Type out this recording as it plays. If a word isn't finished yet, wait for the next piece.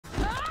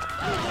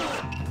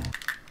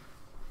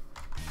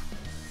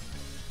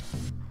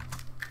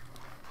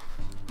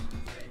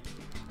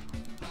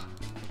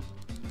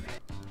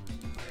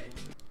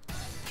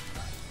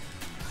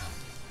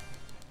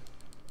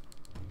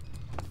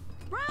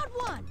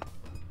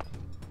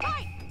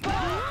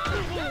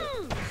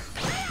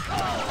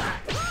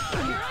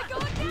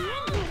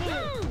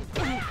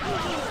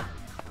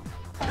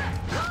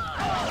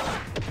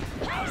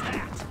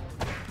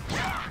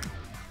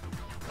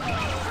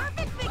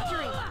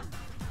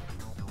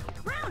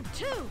Round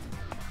two.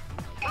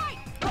 Fight.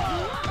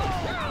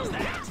 How's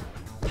that?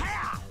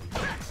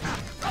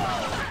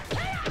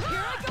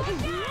 Here I go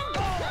again.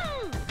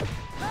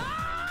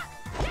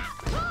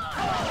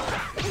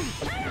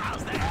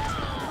 How's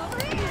that?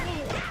 Over here.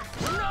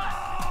 No!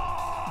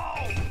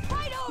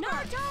 Fight over.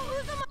 Naruto,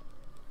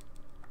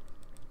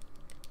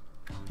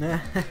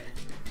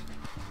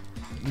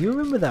 You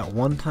remember that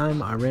one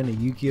time I ran a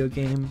Yu-Gi-Oh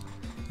game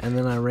and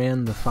then I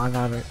ran the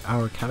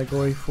 5-hour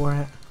category for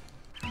it?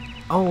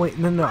 Oh wait,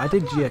 no, I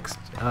did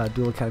GX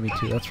Duel Academy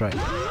 2, that's right.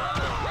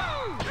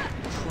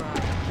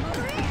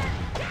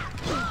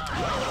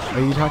 Are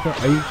you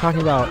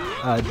talking about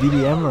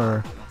DDM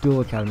or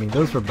Duel Academy?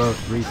 Those were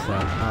both reset.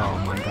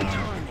 Oh my god.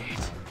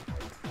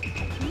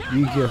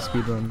 Yu-Gi-Oh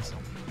speedruns.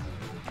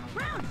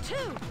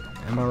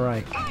 Am I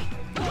right?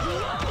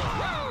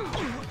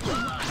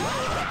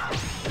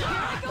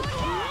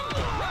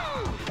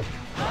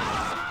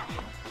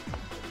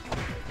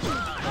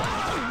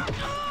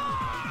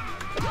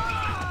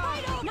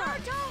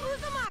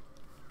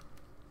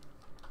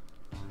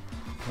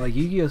 Like,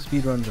 Yu-Gi-Oh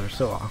speedruns are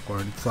so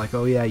awkward. It's like,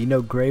 oh yeah, you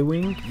know Grey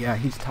Wing? Yeah,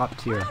 he's top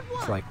tier.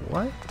 It's like,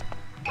 what?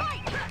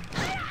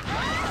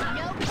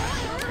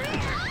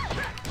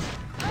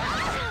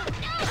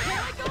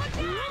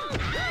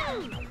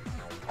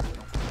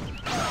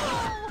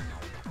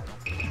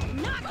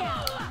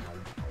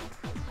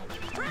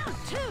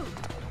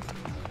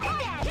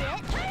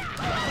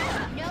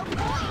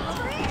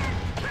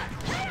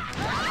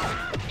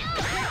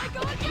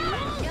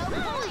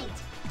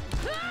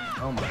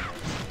 Oh my.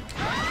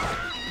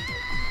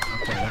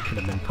 Okay, that could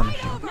have been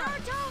punishing.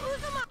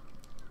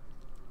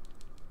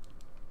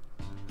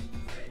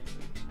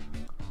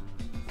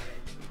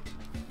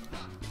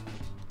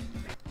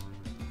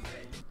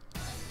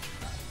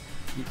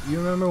 You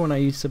remember when I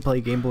used to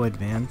play Game Boy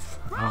Advance?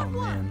 Oh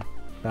man,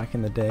 back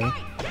in the day.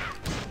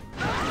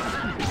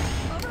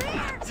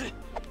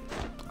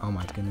 Oh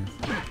my goodness.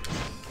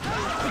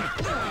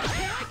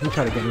 You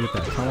try to get me with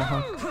that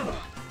tomahawk?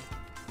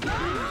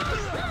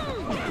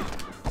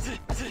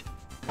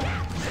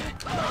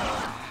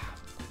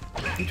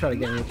 You try to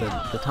get me with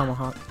the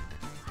tomahawk?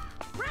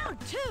 Round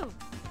two.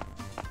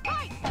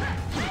 Fight.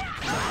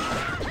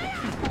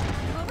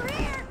 Over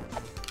here.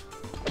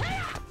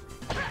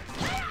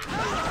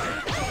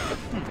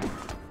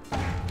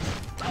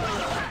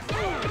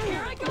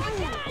 Here I go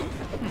again.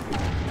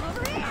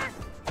 Over here.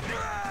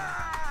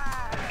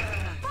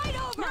 Fight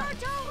over.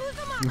 Naruto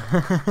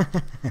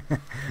Uzumaki.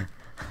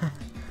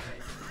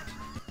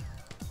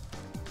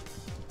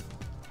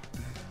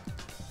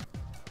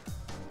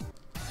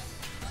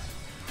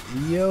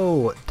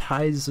 Yo,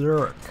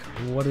 Tyzurk.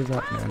 What is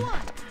up, man?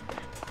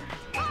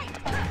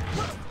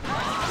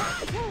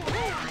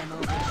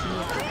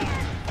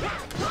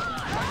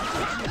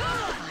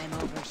 I'm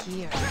over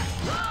here.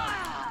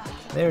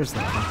 There's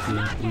the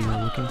Haku we were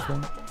looking for.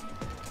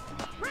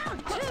 Round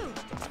two.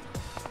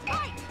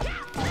 Fight.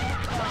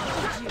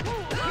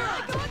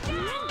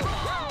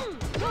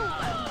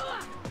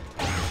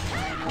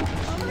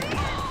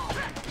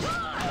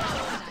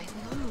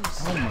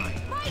 Oh my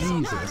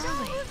Jesus.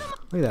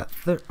 Look at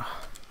that.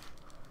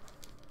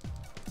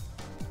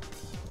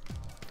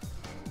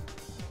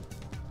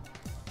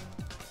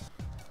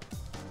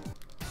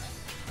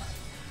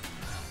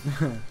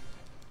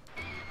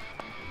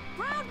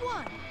 Round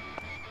one.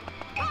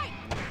 Fight.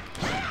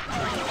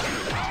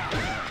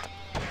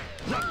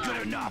 Not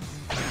good enough.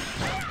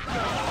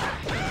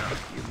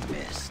 You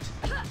missed.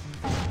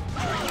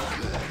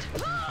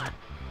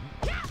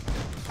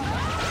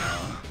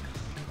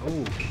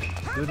 Oh,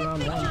 good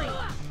round one.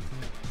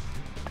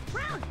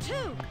 Round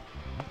two.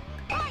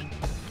 Fight.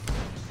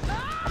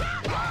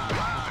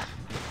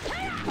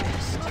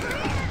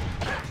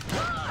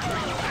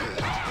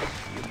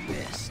 You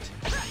missed.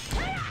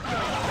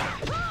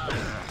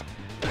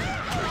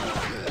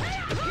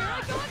 Here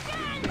I go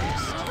again.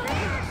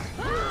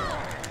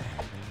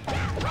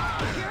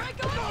 Here I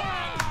go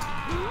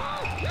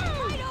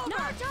again.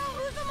 Naruto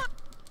Uzumaki.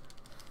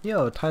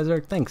 Yo,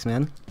 Tyzurk, thanks,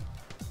 man.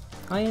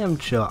 I am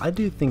chill. I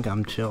do think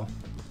I'm chill.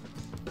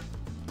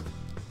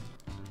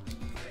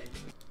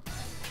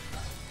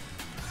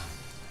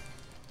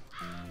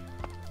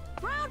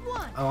 Round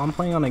one. Oh, I'm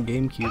playing on a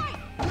GameCube.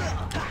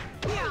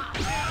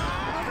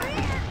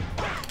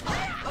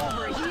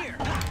 Over here.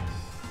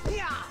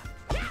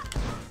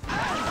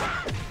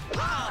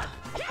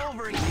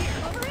 Over here.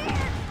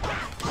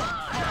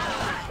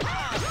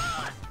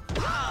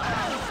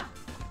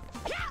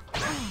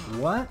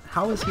 What?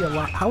 How is he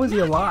alive? How is he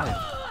alive?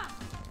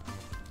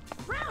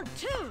 Round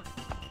two.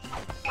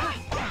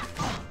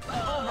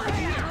 Over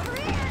here. Over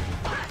here.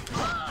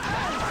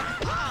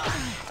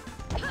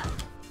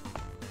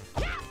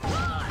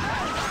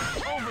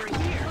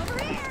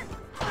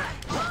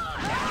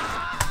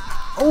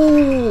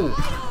 Oh!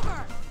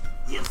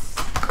 Yes.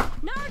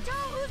 Naruto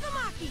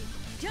Uzumaki.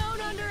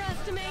 Don't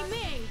underestimate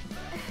me.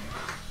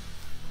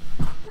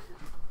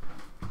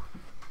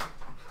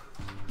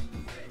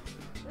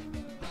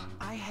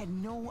 I had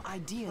no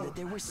idea that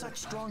there were such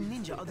strong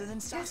ninja other than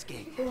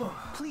Sasuke.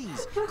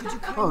 Please, could you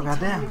kindly Oh tell me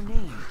goddamn. your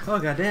name? Oh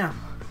goddamn.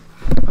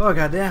 Oh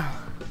goddamn.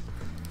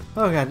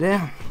 Oh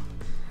goddamn.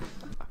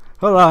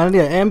 Hold on, I need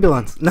an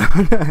ambulance. No.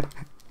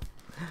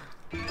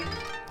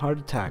 Heart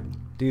attack,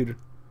 dude.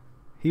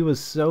 He was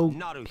so.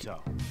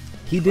 Naruto.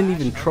 He didn't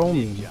even Clash of troll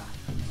me. Ninja.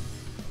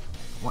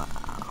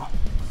 Wow.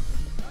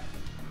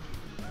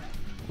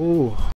 Ooh.